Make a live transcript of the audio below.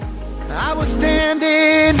I was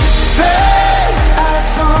standing faith,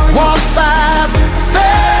 walk by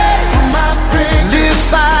faith,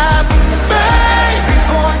 live by faith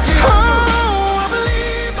before you. Oh, I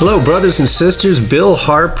believe. Hello, brothers and sisters. Bill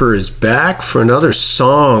Harper is back for another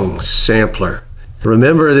song sampler.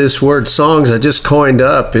 Remember this word songs I just coined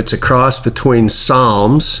up. It's a cross between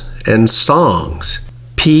psalms and songs.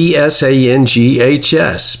 P-S-A-N-G-H-S.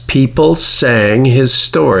 People sang his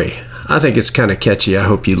story. I think it's kind of catchy. I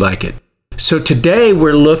hope you like it. So today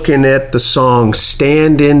we're looking at the song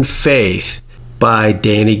Stand in Faith by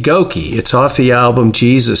Danny Gokey. It's off the album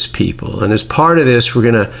Jesus People. And as part of this, we're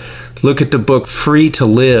going to look at the book Free to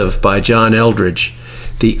Live by John Eldredge,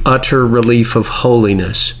 The Utter Relief of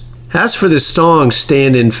Holiness. As for this song,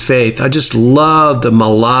 Stand in Faith, I just love the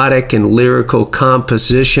melodic and lyrical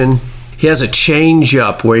composition. He has a change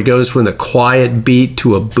up where he goes from the quiet beat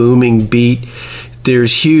to a booming beat.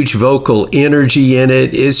 There's huge vocal energy in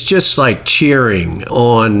it. It's just like cheering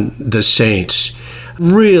on the saints.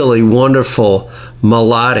 Really wonderful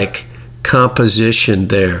melodic composition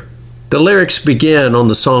there. The lyrics begin on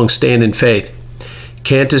the song Stand in Faith.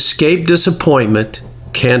 Can't escape disappointment,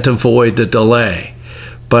 can't avoid the delay.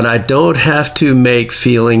 But I don't have to make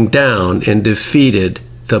feeling down and defeated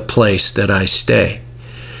the place that I stay.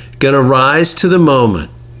 Gonna rise to the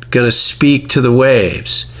moment, gonna speak to the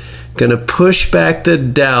waves, gonna push back the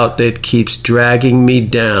doubt that keeps dragging me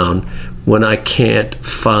down when I can't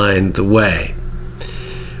find the way.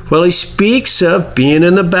 Well, he speaks of being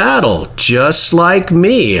in a battle, just like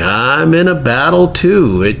me. I'm in a battle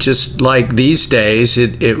too. It just like these days,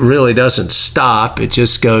 it really doesn't stop. It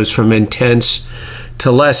just goes from intense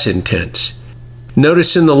to less intense.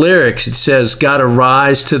 Notice in the lyrics it says, gotta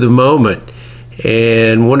rise to the moment.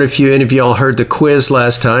 And wonder if any of y'all heard the quiz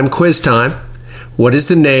last time. Quiz time. What is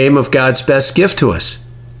the name of God's best gift to us?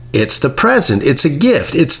 It's the present. It's a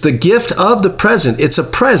gift. It's the gift of the present. It's a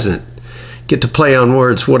present. Get to play on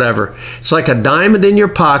words, whatever. It's like a diamond in your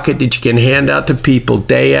pocket that you can hand out to people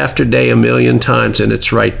day after day 1,000,000 times, and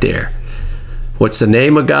it's right there. What's the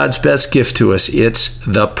name of God's best gift to us? It's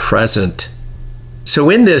the present. So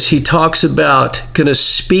in this, he talks about gonna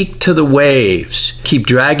speak to the waves, keep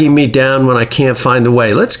dragging me down when I can't find the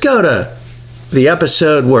way. Let's go to the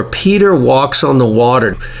episode where Peter walks on the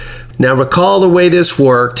water. Now recall the way this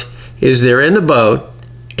worked is they're in the boat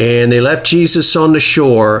and they left Jesus on the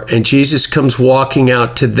shore and Jesus comes walking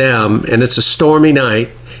out to them and it's a stormy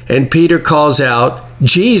night and Peter calls out,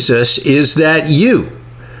 Jesus, is that you?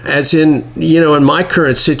 As in, in my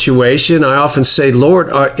current situation, I often say, Lord,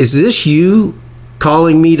 is this you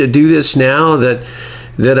calling me to do this now that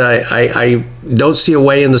I don't see a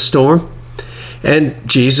way in the storm? And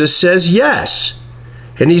Jesus says yes.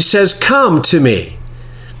 And he says, come to me.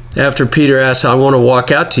 After Peter asks, I want to walk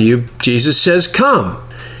out to you, Jesus says, come.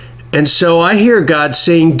 And so I hear God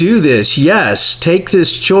saying, do this. Yes, take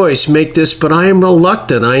this choice, make this, but I am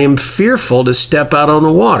reluctant. I am fearful to step out on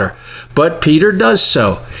the water. But Peter does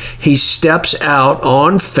so. He steps out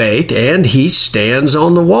on faith and he stands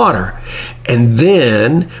on the water. And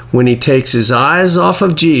then when he takes his eyes off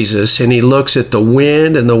of Jesus and he looks at the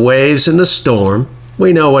wind and the waves and the storm,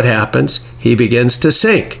 we know what happens. He begins to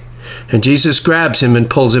sink. And Jesus grabs him and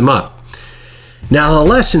pulls him up. Now, the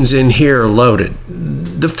lessons in here are loaded.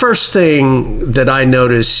 The first thing that I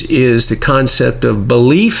notice is the concept of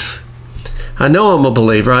belief. I know I'm a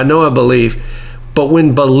believer. I know I believe. But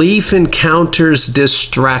when belief encounters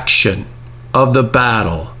distraction of the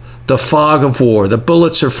battle, the fog of war, the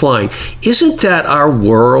bullets are flying, isn't that our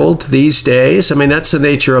world these days? I mean, that's the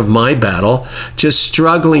nature of my battle. Just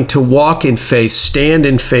struggling to walk in faith, stand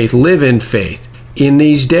in faith, live in faith in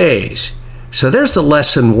these days. So there's the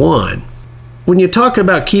lesson one. When you talk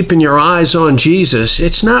about keeping your eyes on Jesus,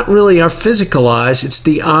 it's not really our physical eyes, it's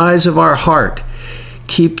the eyes of our heart.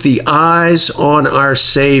 Keep the eyes on our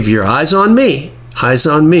Savior. Eyes on me,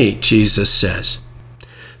 Jesus says.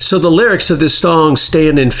 So the lyrics of this song,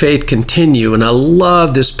 Stand in Faith, continue, and I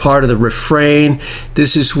love this part of the refrain.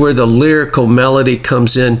 This is where the lyrical melody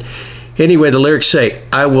comes in. Anyway, the lyrics say,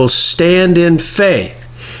 I will stand in faith.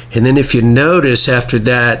 And then if you notice after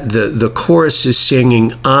that, the chorus is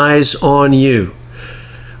singing, eyes on you.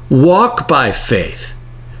 Walk by faith.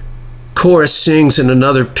 Chorus sings in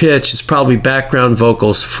another pitch, it's probably background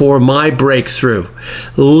vocals, for my breakthrough.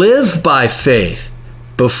 Live by faith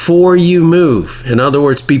before you move. In other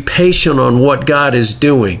words, be patient on what God is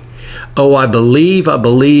doing. Oh, I believe, I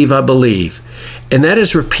believe, I believe. And that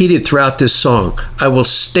is repeated throughout this song. I will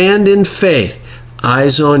stand in faith,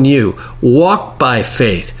 eyes on you. Walk by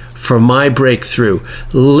faith for my breakthrough.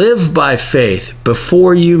 Live by faith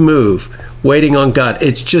before you move. waiting on God.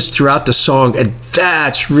 It's just throughout the song, and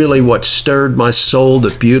that's really what stirred my soul,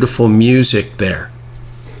 the beautiful music there.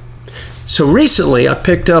 So recently I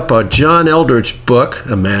picked up a John Eldredge book,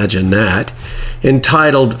 imagine that,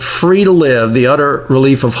 entitled Free to Live, The Utter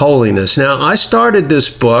Relief of Holiness. Now, I started this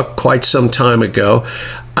book quite some time ago.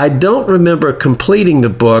 I don't remember completing the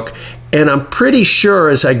book, and I'm pretty sure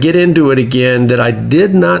as I get into it again that I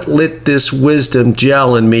did not let this wisdom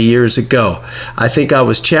gel in me years ago. I think I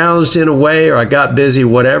was challenged in a way, or I got busy,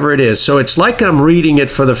 whatever it is. So it's like I'm reading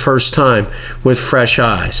it for the first time with fresh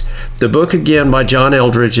eyes. The book again by John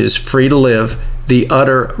Eldredge is Free to Live, The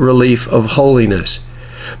Utter Relief of Holiness.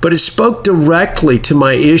 But it spoke directly to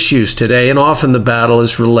my issues today, and often the battle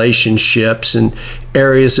is relationships and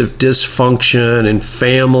areas of dysfunction and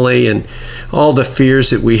family and all the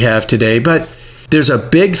fears that we have today. But there's a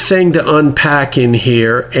big thing to unpack in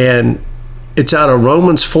here, and it's out of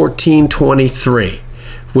Romans 14:23,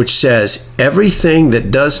 which says, everything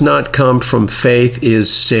that does not come from faith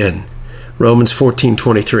is sin. Romans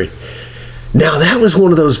 14:23. Now, that was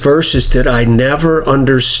one of those verses that I never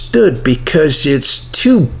understood because it's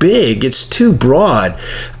too big, it's too broad.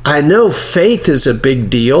 I know faith is a big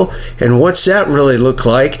deal, and what's that really look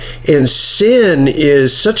like? And sin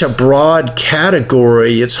is such a broad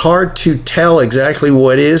category, it's hard to tell exactly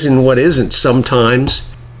what is and what isn't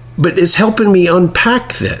sometimes. But it's helping me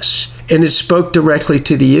unpack this, and it spoke directly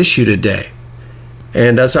to the issue today.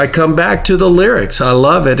 And as I come back to the lyrics, I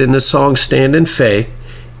love it in the song Stand in Faith.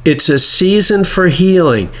 It's a season for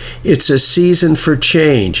healing. It's a season for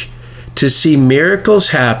change. To see miracles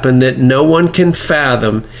happen that no one can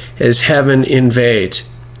fathom as heaven invades.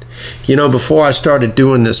 You know, before I started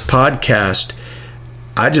doing this podcast,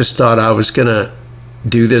 I just thought I was going to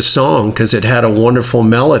do this song because it had a wonderful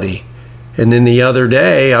melody. And then the other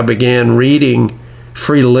day, I began reading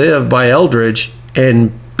Free to Live by Eldredge,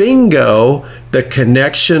 and bingo, the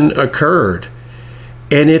connection occurred.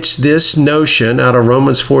 And it's this notion out of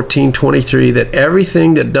Romans 14:23 that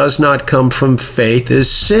everything that does not come from faith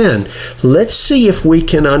is sin. Let's see if we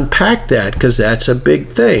can unpack that, because that's a big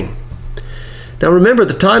thing. Now remember,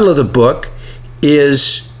 the title of the book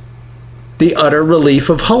is The Utter Relief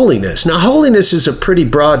of Holiness. Now holiness is a pretty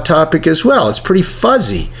broad topic as well. It's pretty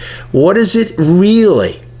fuzzy. What is it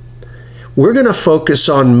really? We're going to focus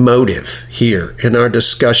on motive here in our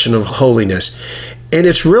discussion of holiness. And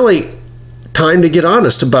it's really time to get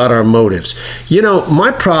honest about our motives. You know,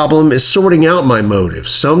 my problem is sorting out my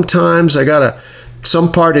motives. Sometimes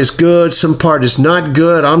some part is good, some part is not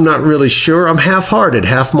good. I'm not really sure. I'm half-hearted.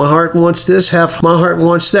 Half my heart wants this, half my heart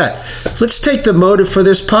wants that. Let's take the motive for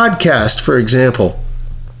this podcast, for example.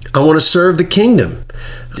 I want to serve the kingdom,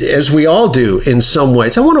 as we all do in some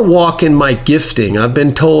ways. I want to walk in my gifting. I've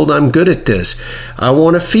been told I'm good at this. I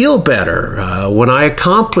want to feel better when I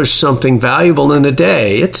accomplish something valuable in a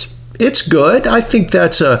day. It's good. I think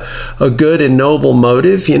that's a good and noble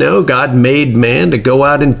motive. You know, God made man to go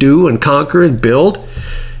out and do and conquer and build.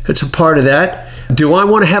 It's a part of that. Do I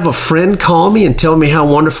want to have a friend call me and tell me how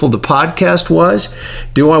wonderful the podcast was?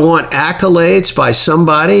 Do I want accolades by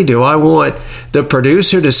somebody? Do I want the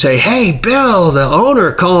producer to say, hey, Bill, the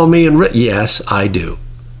owner called me? Yes, I do.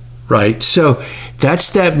 Right? So that's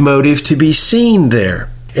that motive to be seen there.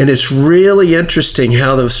 And it's really interesting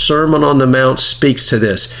how the Sermon on the Mount speaks to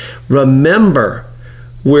this. Remember,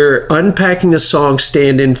 we're unpacking the song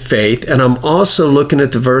Stand in Faith, and I'm also looking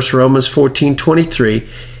at the verse Romans 14:23.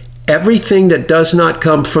 Everything that does not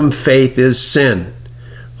come from faith is sin.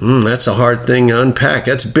 That's a hard thing to unpack.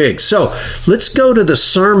 That's big. So let's go to the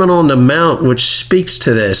Sermon on the Mount, which speaks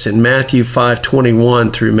to this in Matthew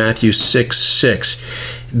 5:21 through Matthew 6:6.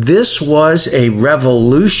 This was a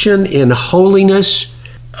revolution in holiness.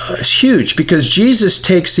 It's huge because Jesus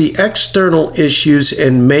takes the external issues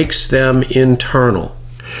and makes them internal.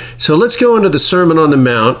 So let's go into the Sermon on the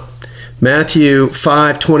Mount. Matthew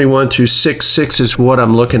 5:21 through 6:6 is what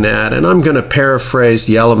I'm looking at, and I'm going to paraphrase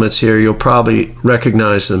the elements here. You'll probably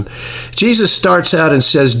recognize them. Jesus starts out and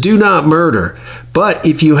says, "Do not murder, but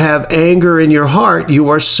if you have anger in your heart, you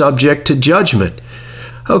are subject to judgment."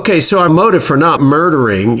 Okay, so our motive for not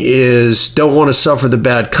murdering is don't want to suffer the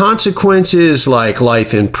bad consequences like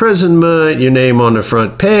life imprisonment, your name on the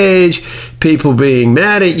front page, people being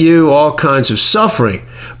mad at you, all kinds of suffering.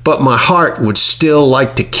 But my heart would still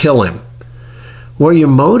like to kill him. Well, your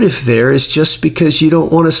motive there is just because you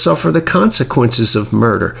don't want to suffer the consequences of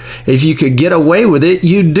murder. If you could get away with it,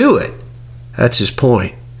 you'd do it. That's his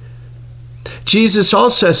point. Jesus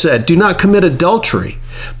also said, do not commit adultery.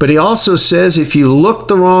 But he also says, if you look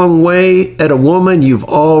the wrong way at a woman, you've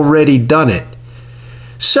already done it.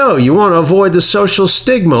 So, you want to avoid the social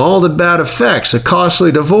stigma, all the bad effects, a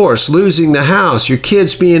costly divorce, losing the house, your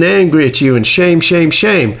kids being angry at you, and shame, shame,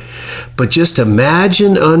 shame. But just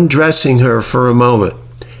imagine undressing her for a moment.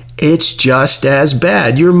 It's just as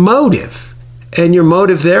bad. Your motive. And your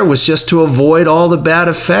motive there was just to avoid all the bad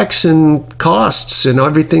effects and costs and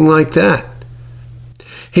everything like that.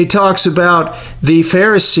 He talks about the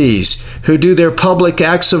Pharisees who do their public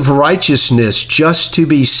acts of righteousness just to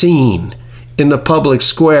be seen in the public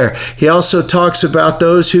square. He also talks about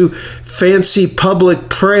those who fancy public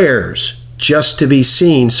prayers just to be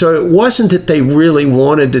seen. So it wasn't that they really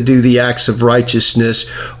wanted to do the acts of righteousness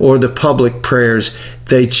or the public prayers.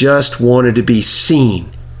 They just wanted to be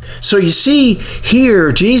seen. So you see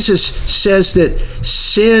here, Jesus says that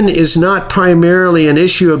sin is not primarily an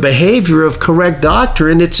issue of behavior, of correct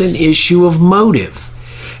doctrine. It's an issue of motive.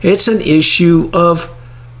 It's an issue of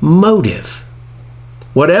motive.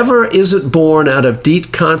 Whatever isn't born out of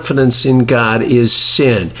deep confidence in God is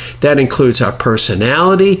sin. That includes our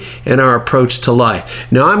personality and our approach to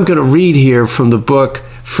life. Now I'm going to read here from the book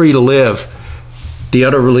Free to Live, The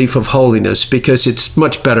Utter Relief of Holiness, because it's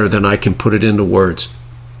much better than I can put it into words.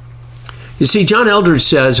 You see, John Eldredge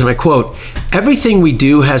says, and I quote, "Everything we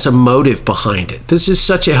do has a motive behind it. This is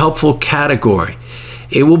such a helpful category.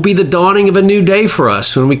 It will be the dawning of a new day for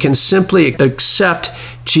us when we can simply accept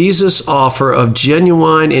Jesus' offer of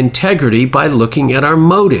genuine integrity by looking at our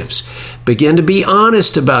motives. Begin to be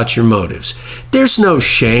honest about your motives. There's no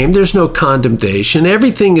shame. There's no condemnation.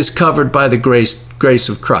 Everything is covered by the grace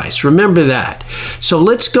of Christ. Remember that. So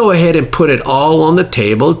let's go ahead and put it all on the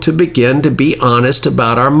table to begin to be honest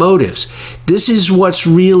about our motives. This is what's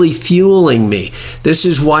really fueling me. This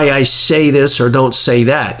is why I say this or don't say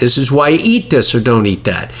that. This is why I eat this or don't eat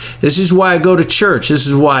that. This is why I go to church. This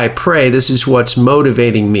is why I pray. This is what's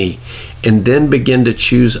motivating me. And then begin to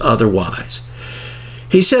choose otherwise."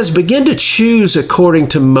 He says, begin to choose according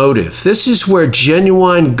to motive. This is where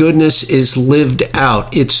genuine goodness is lived out.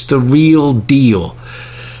 It's the real deal.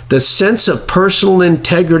 The sense of personal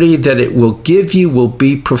integrity that it will give you will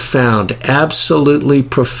be profound, absolutely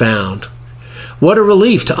profound. What a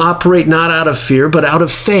relief to operate not out of fear, but out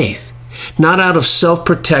of faith. Not out of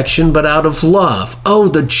self-protection, but out of love. Oh,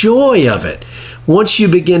 the joy of it. Once you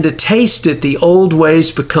begin to taste it, the old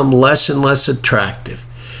ways become less and less attractive.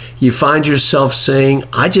 You find yourself saying,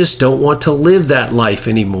 I just don't want to live that life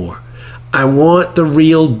anymore. I want the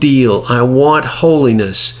real deal. I want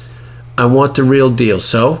holiness. I want the real deal.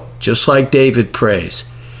 So, just like David prays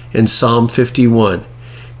in Psalm 51,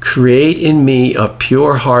 create in me a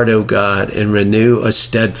pure heart, O God, and renew a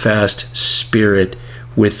steadfast spirit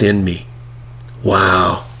within me.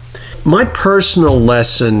 Wow. My personal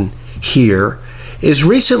lesson here is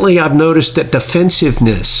recently I've noticed that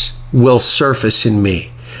defensiveness will surface in me.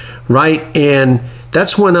 Right? And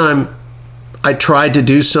that's when I try to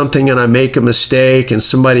do something and I make a mistake and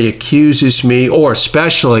somebody accuses me, or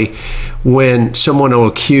especially when someone will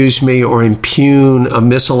accuse me or impugn a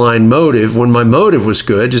misaligned motive when my motive was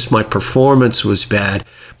good, just my performance was bad.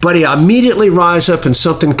 But I immediately rise up and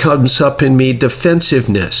something comes up in me,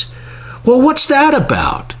 defensiveness. Well, what's that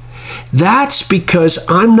about? That's because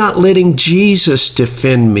I'm not letting Jesus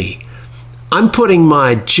defend me. I'm putting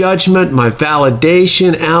my judgment, my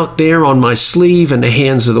validation out there on my sleeve in the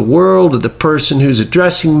hands of the world or the person who's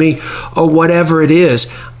addressing me or whatever it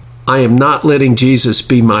is. I am not letting Jesus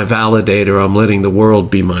be my validator. I'm letting the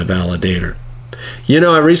world be my validator. You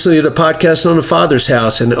know, I recently did a podcast on the Father's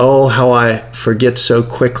House, and oh, how I forget so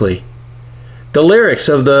quickly. The lyrics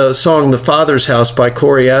of the song The Father's House by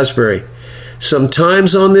Corey Asbury.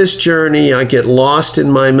 Sometimes on this journey I get lost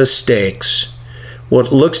in my mistakes.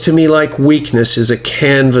 What looks to me like weakness is a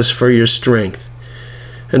canvas for your strength.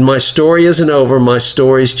 And my story isn't over, my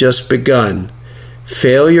story's just begun.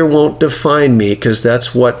 Failure won't define me because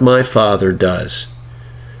that's what my Father does.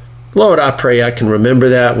 Lord, I pray I can remember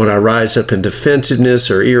that when I rise up in defensiveness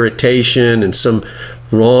or irritation and some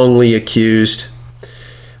wrongly accused.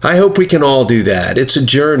 I hope we can all do that. It's a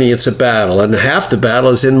journey, it's a battle, and half the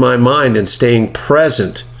battle is in my mind and staying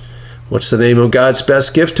present. What's the name of God's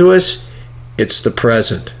best gift to us? It's the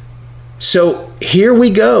present. So here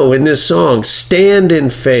we go in this song. Stand in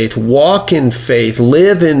faith, walk in faith,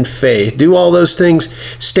 live in faith, do all those things.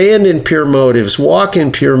 Stand in pure motives, walk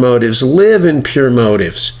in pure motives, live in pure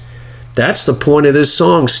motives. That's the point of this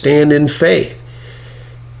song, stand in faith.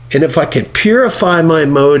 And if I can purify my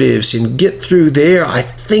motives and get through there, I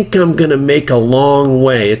think I'm going to make a long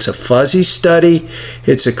way. It's a fuzzy study.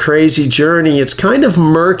 It's a crazy journey. It's kind of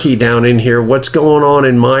murky down in here, what's going on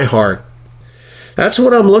in my heart. That's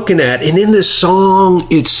what I'm looking at. And in this song,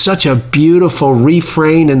 it's such a beautiful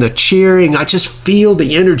refrain, and the cheering. I just feel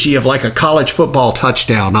the energy of like a college football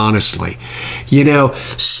touchdown, honestly. You know,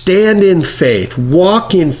 stand in faith,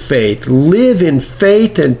 walk in faith, live in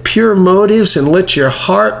faith and pure motives, and let your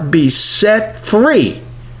heart be set free.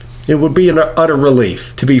 It would be an utter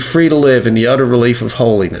relief to be free to live in the utter relief of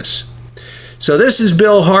holiness. So this is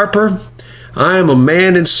Bill Harper. I am a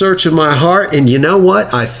man in search of my heart, and you know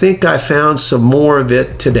what? I think I found some more of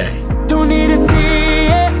it today.